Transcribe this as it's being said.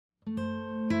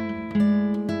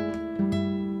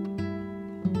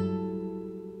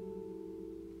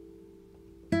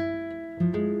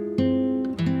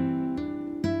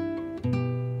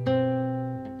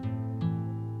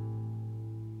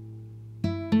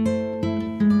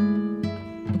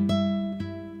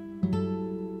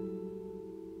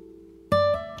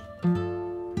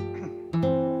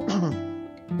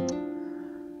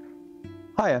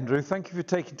Andrew, thank you for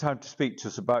taking time to speak to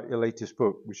us about your latest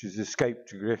book, which is Escape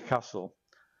to Gwrych Castle.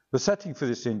 The setting for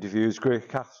this interview is Gwrych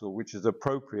Castle, which is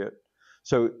appropriate.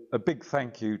 So a big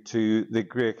thank you to the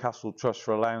Gwrych Castle Trust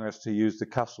for allowing us to use the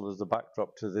castle as the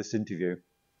backdrop to this interview.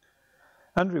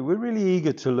 Andrew, we're really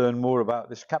eager to learn more about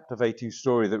this captivating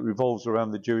story that revolves around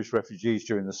the Jewish refugees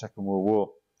during the Second World War.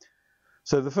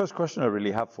 So the first question I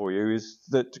really have for you is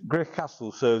that Gwrych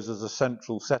Castle serves as a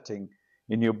central setting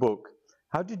in your book.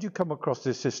 How did you come across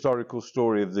this historical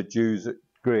story of the Jews at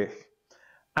Gwrych?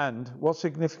 And what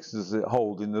significance does it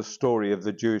hold in the story of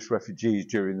the Jewish refugees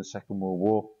during the Second World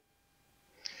War?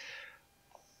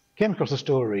 Came across the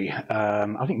story.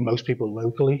 I think most people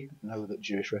locally know that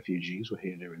Jewish refugees were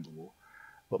here during the war,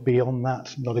 but beyond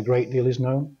that, not a great deal is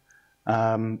known.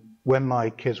 When my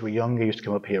kids were younger, I used to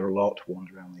come up here a lot,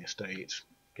 wander around the estate,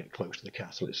 get close to the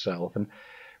castle itself, and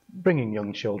bringing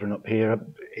young children up here,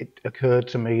 it occurred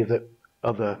to me that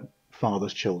other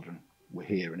fathers' children were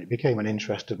here, and it became an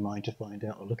interest of mine to find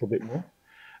out a little bit more.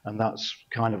 And that's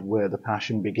kind of where the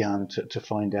passion began to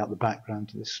find out the background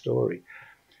to this story.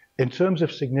 In terms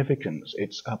of significance,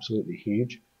 it's absolutely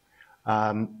huge.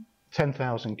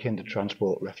 10,000 kinder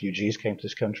transport refugees came to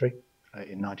this country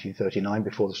in 1939,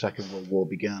 before the Second World War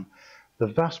began. The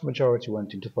vast majority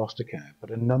went into foster care,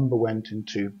 but a number went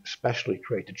into specially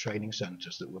created training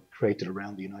centres that were created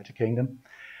around the United Kingdom.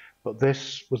 But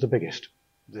this was the biggest.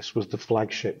 This was the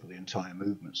flagship for the entire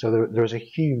movement. So there is a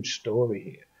huge story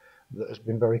here that has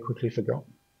been very quickly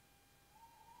forgotten.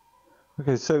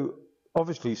 Okay, so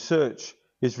obviously search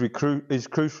is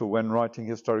crucial when writing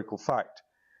historical fact.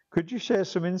 Could you share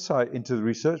some insight into the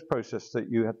research process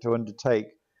that you had to undertake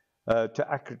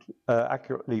to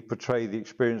accurately portray the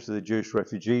experience of the Jewish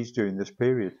refugees during this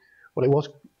period? Well,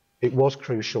 it was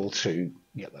crucial to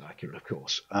get that accurate, of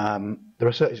course. There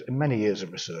are many years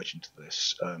of research into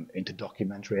this, into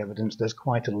documentary evidence. There's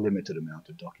quite a limited amount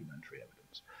of documentary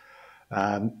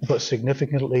evidence. But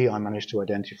significantly, I managed to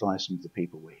identify some of the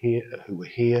people who were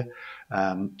here,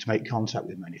 to make contact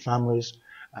with many families,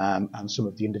 and some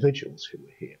of the individuals who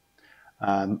were here.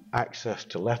 Access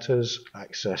to letters,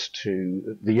 access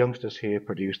to the youngsters here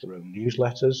produced their own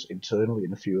newsletters internally,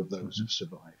 and a few of those have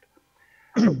survived.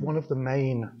 But one of the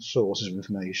main sources of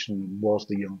information was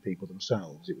the young people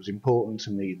themselves. It was important to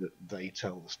me that they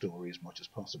tell the story as much as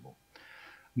possible.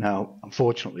 Now,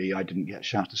 unfortunately, I didn't get a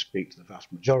chance to speak to the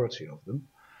vast majority of them,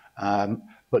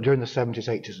 but during the 70s,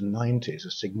 80s and 90s,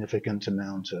 a significant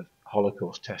amount of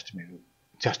Holocaust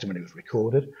testimony was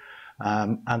recorded,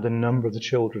 and a number of the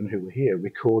children who were here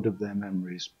recorded their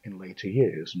memories in later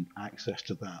years, and access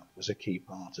to that was a key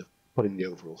part of putting the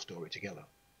overall story together.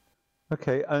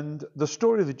 Okay, and the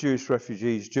story of the Jewish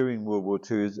refugees during World War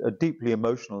II is a deeply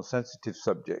emotional and sensitive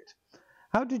subject.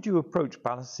 How did you approach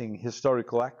balancing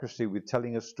historical accuracy with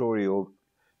telling a story or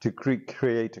to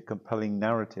create a compelling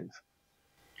narrative?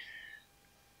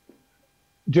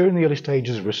 During the early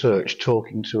stages of research,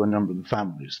 talking to a number of the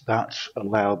families, that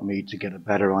allowed me to get a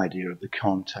better idea of the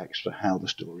context for how the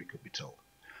story could be told.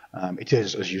 It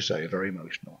is, as you say, a very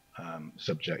emotional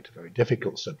subject, a very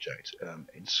difficult subject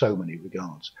in so many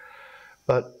regards.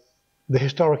 But the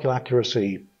historical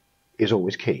accuracy is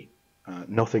always key.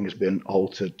 Nothing has been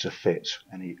altered to fit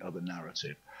any other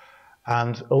narrative.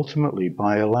 And ultimately,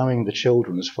 by allowing the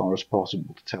children as far as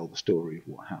possible to tell the story of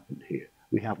what happened here,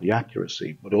 we have the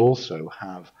accuracy, but also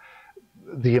have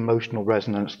the emotional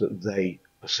resonance that they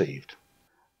perceived.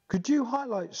 Could you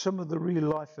highlight some of the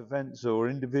real-life events or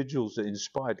individuals that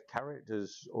inspired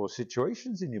characters or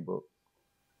situations in your book?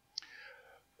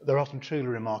 There are some truly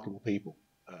remarkable people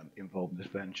involved in this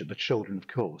venture. The children, of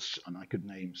course, and I could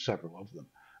name several of them,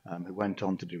 who went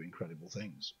on to do incredible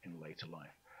things in later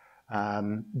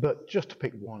life. But just to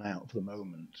pick one out for the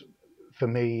moment, for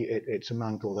me, it's a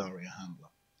man called Aria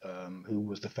Handler, who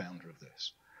was the founder of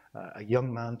this. A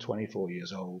young man, 24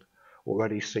 years old,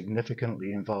 already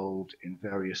significantly involved in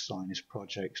various Zionist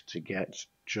projects to get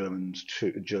German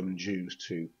Jews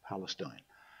to Palestine.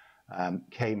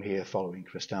 Came here following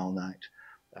Kristallnacht,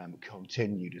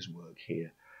 continued his work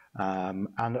here,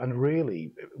 and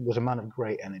really was a man of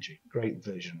great energy, great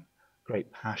vision,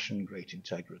 great passion, great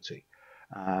integrity.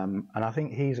 And I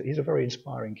think he's a very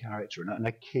inspiring character and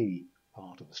a key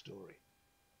part of the story.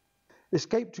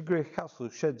 Escape to Gwrych Castle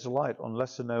sheds light on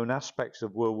lesser-known aspects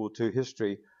of World War II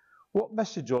history. What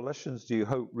message or lessons do you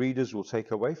hope readers will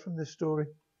take away from this story?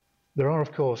 There are,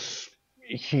 of course,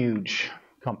 huge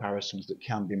comparisons that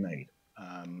can be made.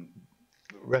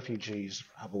 Refugees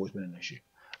have always been an issue.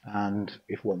 And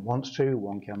if one wants to,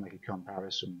 one can make a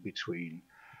comparison between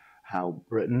how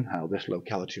Britain, how this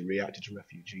locality reacted to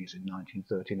refugees in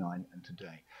 1939 and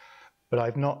today. But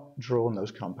I've not drawn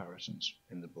those comparisons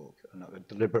in the book, and I've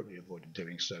deliberately avoided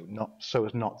doing so, not so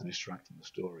as not to distract from the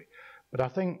story. But I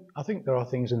think there are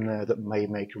things in there that may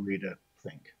make a reader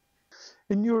think.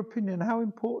 In your opinion, how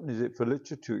important is it for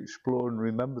literature to explore and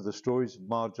remember the stories of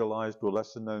marginalised or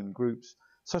lesser-known groups,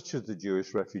 such as the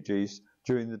Jewish refugees,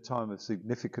 during the time of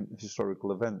significant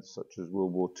historical events such as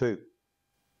World War II?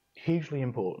 Hugely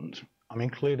important. I mean,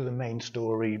 clearly the main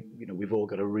story, we've all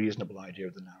got a reasonable idea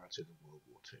of the narrative of World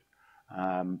War II.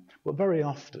 But very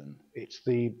often it's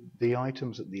the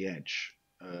items at the edge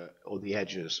or the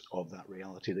edges of that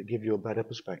reality that give you a better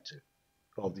perspective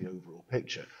of the overall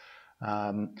picture.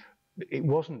 It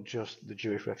wasn't just the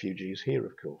Jewish refugees here,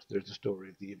 of course. There's the story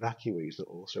of the evacuees that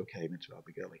also came into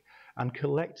Abergele. And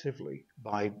collectively,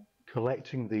 by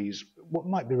collecting these, what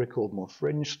might be recalled more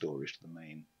fringe stories to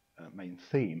the main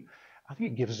theme, I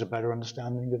think it gives us a better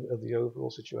understanding of the overall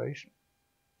situation.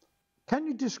 Can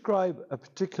you describe a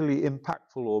particularly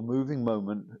impactful or moving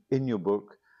moment in your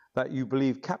book that you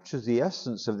believe captures the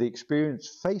essence of the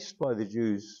experience faced by the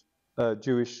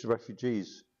Jewish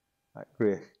refugees at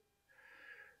Gwrych?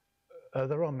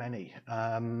 There are many.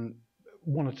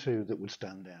 One or two that would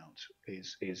stand out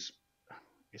is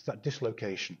that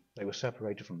dislocation. They were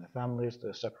separated from their families,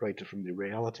 they're separated from the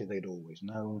reality they'd always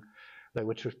known. They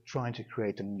were trying to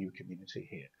create a new community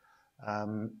here.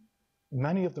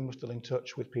 Many of them were still in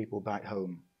touch with people back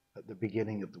home at the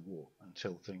beginning of the war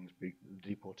until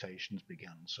deportations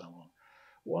began and so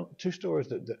on. Two stories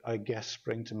that I guess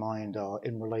spring to mind are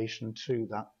in relation to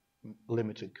that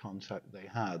limited contact they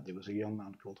had. There was a young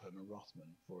man called Herman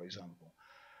Rothman, for example,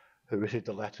 who received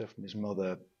a letter from his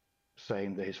mother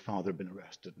saying that his father had been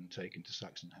arrested and taken to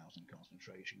Sachsenhausen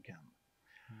concentration camp.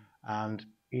 And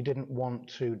he didn't want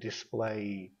to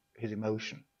display his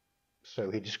emotion. So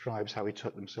he describes how he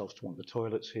took themselves to one of the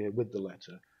toilets here with the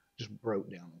letter, just broke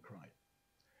down and cried.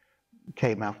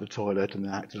 Came out of the toilet and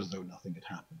acted as though nothing had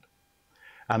happened.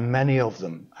 And many of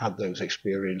them had those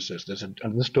experiences.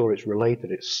 And the story is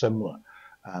related, it's similar.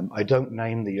 I don't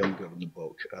name the young girl in the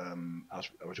book, as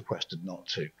I was requested not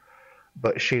to,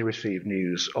 but she received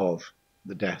news of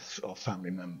the death of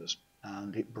family members,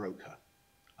 and it broke her.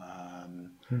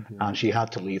 And she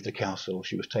had to leave the castle.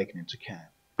 She was taken into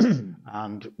care.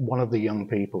 And one of the young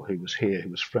people who was here,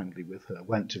 who was friendly with her,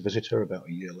 went to visit her about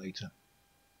a year later,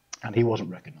 and he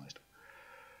wasn't recognised.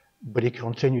 But he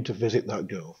continued to visit that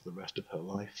girl for the rest of her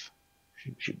life.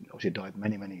 She obviously died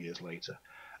many, many years later.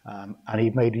 And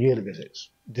he made yearly visits,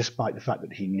 despite the fact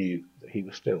that he knew that he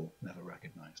was still never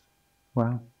recognised.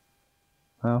 Wow.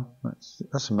 Wow,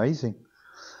 that's amazing.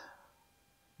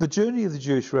 The journey of the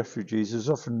Jewish refugees is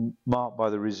often marked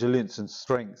by the resilience and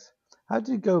strength. How did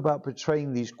you go about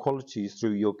portraying these qualities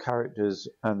through your characters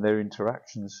and their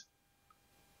interactions?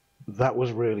 That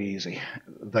was really easy.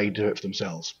 They do it for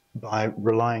themselves by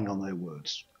relying on their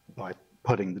words, by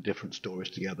putting the different stories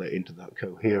together into that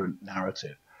coherent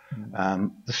narrative.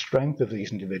 The strength of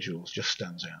these individuals just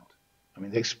stands out. I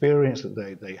mean, the experience that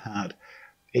they had,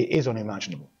 it is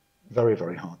unimaginable, very,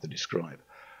 very hard to describe.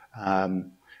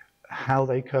 How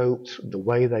they coped, the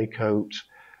way they coped,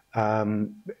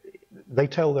 they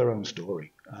tell their own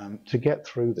story. To get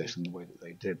through this in the way that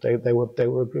they did, they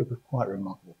were a group of quite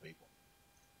remarkable people.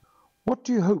 What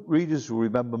do you hope readers will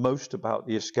remember most about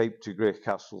the escape to Gwrych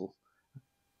Castle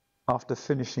after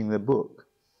finishing the book?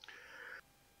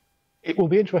 It will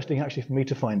be interesting actually for me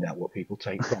to find out what people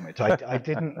take from it. I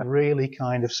didn't really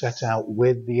kind of set out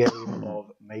with the aim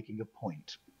of making a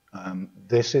point.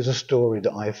 This is a story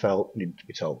that I felt needed to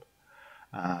be told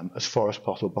as far as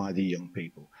possible by the young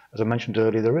people. As I mentioned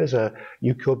earlier,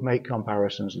 you could make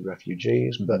comparisons with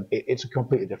refugees, but it's a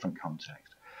completely different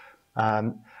context.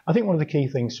 I think one of the key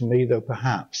things for me, though,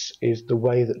 perhaps, is the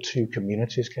way that two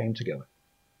communities came together.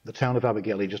 The town of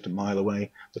Abergele, just a mile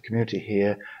away, the community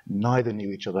here, neither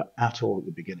knew each other at all at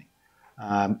the beginning.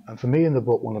 And for me in the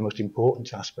book, one of the most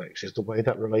important aspects is the way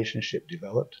that relationship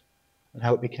developed and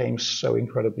how it became so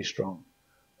incredibly strong.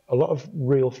 A lot of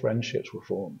real friendships were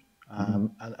formed.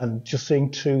 And just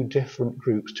seeing two different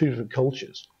groups, two different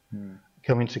cultures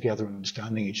coming together and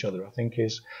understanding each other, I think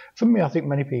is, for me, I think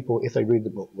many people, if they read the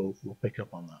book, will pick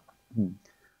up on that.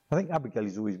 I think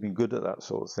Abergele's always been good at that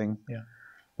sort of thing. Yeah.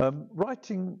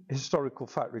 Writing historical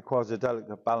fact requires a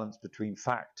delicate balance between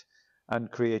fact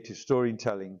and creative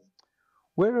storytelling.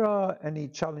 Were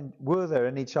there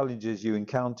any challenges you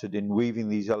encountered in weaving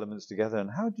these elements together, and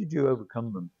how did you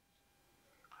overcome them?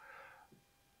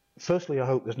 Firstly, I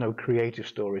hope there's no creative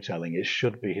storytelling. It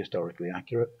should be historically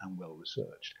accurate and well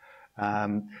researched.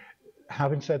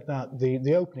 Having said that,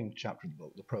 the opening chapter of the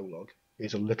book, the prologue,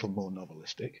 is a little more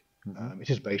novelistic. It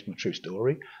is based on a true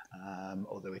story,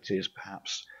 although it is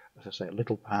perhaps as I say, a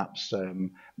little perhaps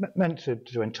meant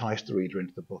to entice the reader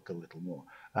into the book a little more.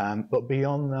 But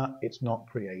beyond that, it's not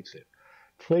creative.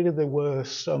 Clearly, there were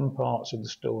some parts of the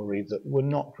story that were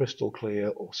not crystal clear,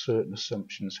 or certain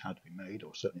assumptions had to be made,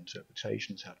 or certain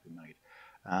interpretations had to be made.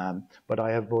 But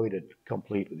I avoided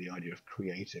completely the idea of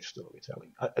creative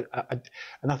storytelling.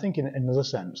 And I think in another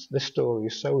sense, this story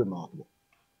is so remarkable,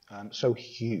 so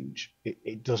huge,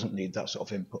 it doesn't need that sort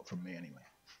of input from me anyway.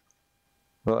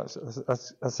 Well,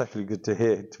 that's actually good to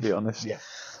hear, to be honest. Yeah.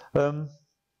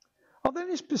 Are there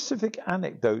any specific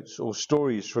anecdotes or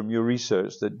stories from your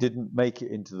research that didn't make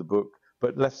it into the book,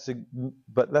 but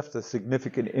left a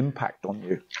significant impact on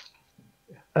you?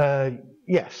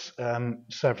 Yes,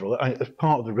 several. As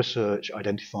part of the research,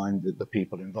 identifying the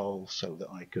people involved so that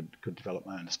I could develop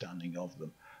my understanding of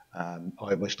them. I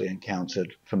obviously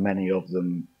encountered, for many of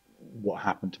them, what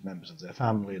happened to members of their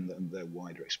family and their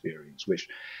wider experience, which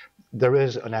there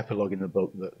is an epilogue in the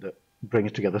book that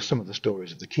brings together some of the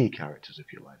stories of the key characters,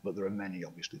 if you like, but there are many,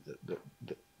 obviously,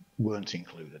 that weren't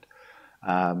included.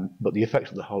 But the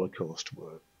effects of the Holocaust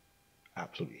were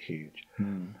absolutely huge.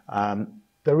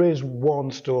 There is one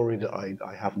story that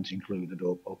I haven't included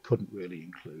or couldn't really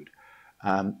include.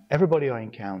 Everybody I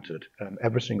encountered,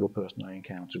 every single person I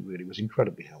encountered really was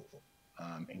incredibly helpful,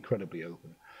 incredibly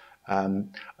open.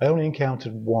 I only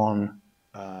encountered one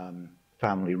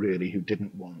family really who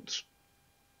didn't want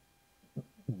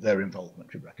their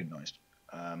involvement to be recognised.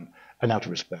 And out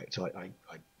of respect, I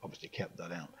obviously kept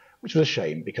that out, which was a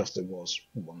shame because there was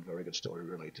one very good story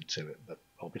related to it, but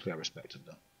obviously I respected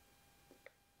that.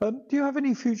 Do you have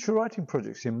any future writing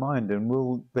projects in mind, and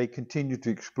will they continue to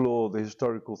explore the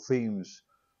historical themes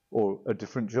or a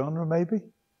different genre maybe?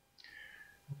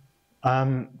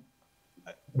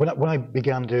 When I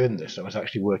began doing this, I was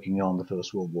actually working on the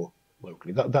First World War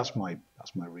locally. That's my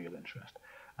real interest.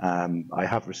 I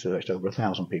have researched over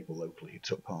 1,000 people locally who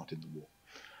took part in the war.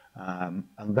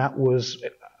 And that was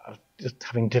just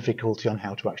having difficulty on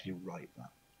how to actually write that,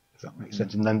 if that makes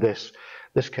sense. And then this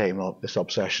came up, this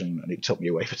obsession, and it took me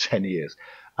away for 10 years.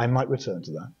 I might return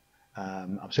to that.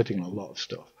 I'm sitting on a lot of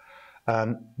stuff.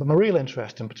 But my real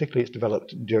interest, and particularly it's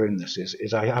developed during this,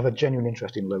 is I have a genuine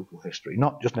interest in local history,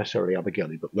 not just necessarily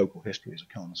Abergele, but local history as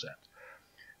a concept.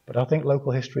 But I think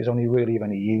local history is only really of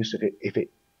any use if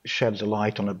it sheds a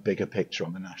light on a bigger picture,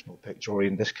 on the national picture, or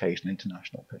in this case, an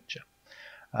international picture.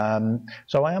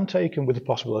 So I am taken with the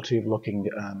possibility of looking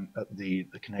at the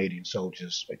Canadian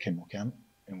soldiers at Kimmel Camp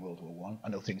in World War I. I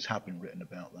know things have been written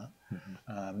about that,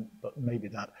 but maybe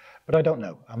that. But I don't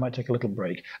know. I might take a little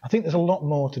break. I think there's a lot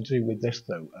more to do with this,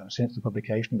 though. Since the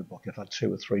publication of the book, I've had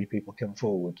 2 or 3 people come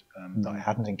forward that I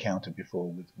hadn't encountered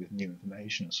before with new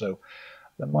information. So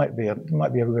there might be a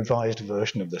revised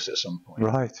version of this at some point.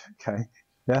 Right. Okay.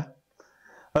 Yeah.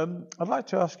 I'd like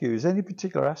to ask you, is there any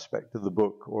particular aspect of the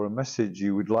book or a message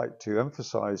you would like to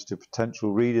emphasise to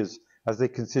potential readers as they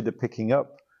consider picking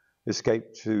up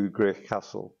Escape to Gwrych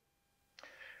Castle?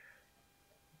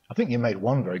 I think you made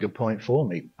one very good point for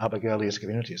me. Abergele as a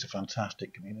community is a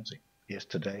fantastic community. It is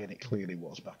today, and it clearly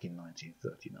was back in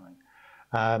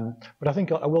 1939. But I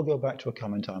think I will go back to a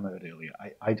comment I made earlier.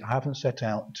 I haven't set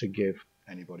out to give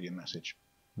anybody a message.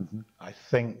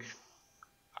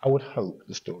 I would hope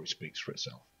the story speaks for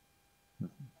itself.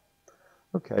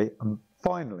 Okay, and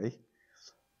finally,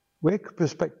 where could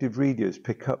prospective readers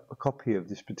pick up a copy of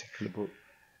this particular book?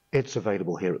 It's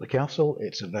available here at the castle.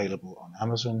 It's available on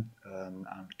Amazon and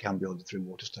can be ordered through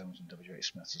Waterstones and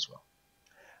W.H. Smith's as well.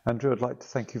 Andrew, I'd like to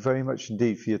thank you very much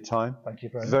indeed for your time. Thank you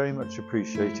very much. Very much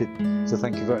appreciated. So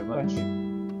thank you very much.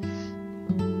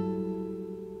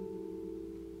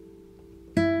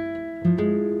 Thank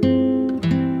you.